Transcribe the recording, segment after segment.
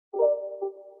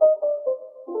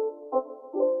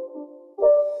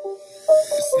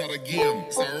not a game,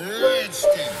 it's a rich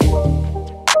thing.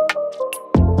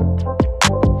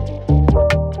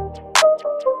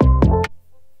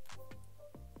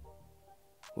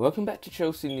 Welcome back to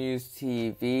Chelsea News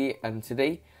TV, and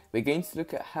today we're going to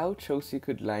look at how Chelsea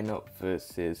could line up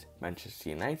versus Manchester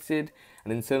United,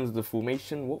 and in terms of the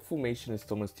formation, what formation is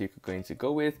Thomas Tuchel going to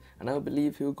go with, and I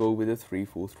believe he'll go with a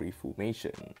 3-4-3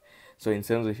 formation. So in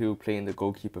terms of who will play in the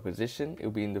goalkeeper position, it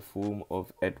will be in the form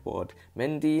of Edouard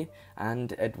Mendy,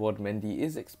 and Edouard Mendy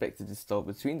is expected to start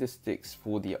between the sticks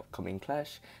for the upcoming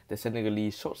clash. The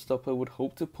Senegalese shot stopper would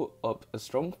hope to put up a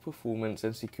strong performance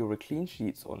and secure a clean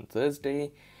sheet on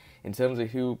Thursday. In terms of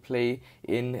who will play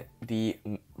in the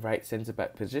right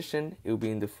centre-back position, it will be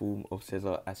in the form of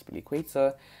Cesar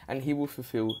Azpilicueta, and he will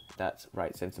fulfill that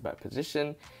right centre-back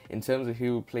position. In terms of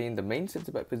who will play in the main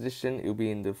centre-back position, it will be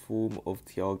in the form of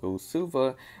Thiago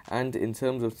Silva, and in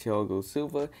terms of Thiago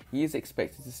Silva, he is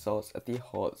expected to start at the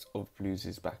heart of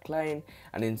Blues' back line.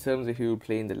 And in terms of who will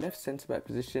play in the left centre-back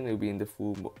position, it will be in the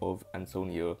form of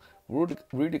Antonio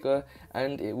Rudiger,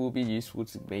 and it will be useful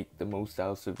to make the most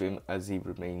out of him as he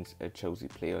remains a Chelsea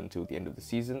player until the end of the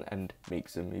season and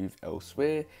makes a move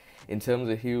elsewhere. In terms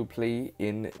of who will play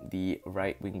in the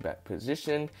right wing back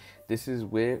position, this is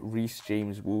where Reece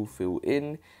James will fill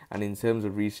in, and in terms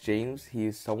of Reece James, he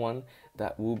is someone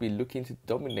that will be looking to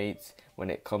dominate when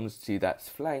it comes to that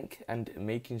flank and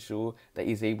making sure that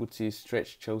he's able to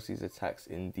stretch Chelsea's attacks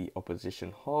in the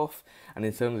opposition half. And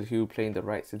in terms of who will play in the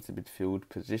right centre midfield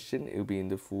position, it will be in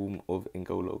the form of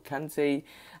N'Golo Kante,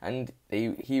 and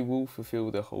he will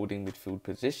fulfill the holding midfield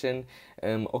position,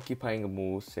 occupying a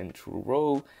more central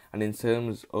role. And in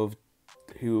terms of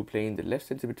who will play in the left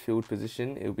centre midfield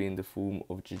position, it will be in the form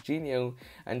of Jorginho,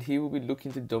 and he will be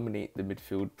looking to dominate the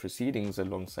midfield proceedings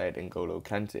alongside N'Golo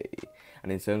Kante.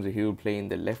 And in terms of who will play in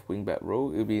the left wing back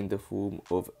role, it will be in the form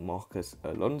of Marcos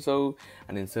Alonso,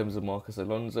 and in terms of Marcos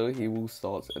Alonso, he will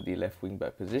start at the left wing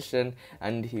back position,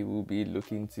 and he will be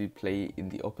looking to play in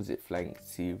the opposite flank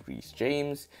to Reece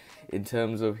James. In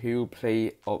terms of who will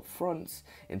play up front,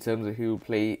 in terms of who will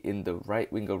play in the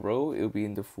right winger role, it will be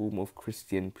in the form of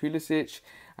Christian Pulisic.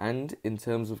 And in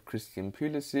terms of Christian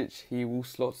Pulisic, he will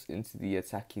slot into the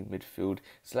attacking midfield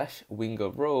 / winger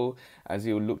role as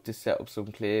he will look to set up some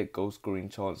clear goal scoring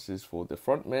chances for the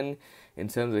frontmen. In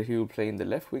terms of who will play in the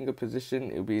left winger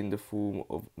position, it will be in the form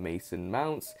of Mason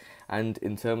Mount. And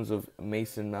in terms of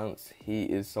Mason Mount, he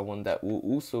is someone that will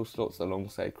also slot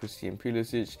alongside Christian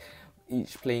Pulisic.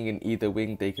 Each playing in either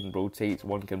wing, they can rotate.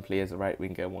 One can play as a right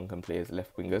winger, one can play as a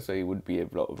left winger, so it would be a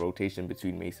lot of rotation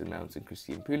between Mason Mount and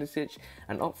Christian Pulisic.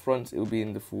 And up front, it will be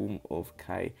in the form of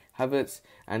Kai Havertz.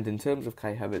 And in terms of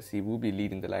Kai Havertz, he will be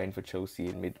leading the line for Chelsea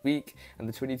in midweek, and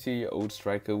the 22-year-old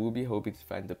striker will be hoping to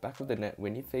find the back of the net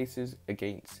when he faces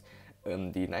against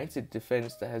the United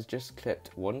defence that has just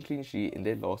kept one clean sheet in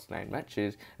their last 9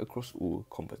 matches across all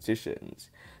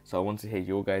competitions. So I want to hear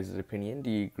your guys' opinion.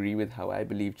 Do you agree with how I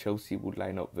believe Chelsea would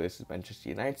line up versus Manchester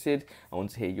United? I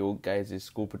want to hear your guys'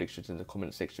 score predictions in the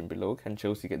comment section below. Can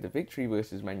Chelsea get the victory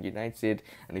versus Man United?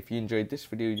 And if you enjoyed this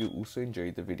video, you also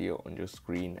enjoyed the video on your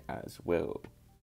screen as well.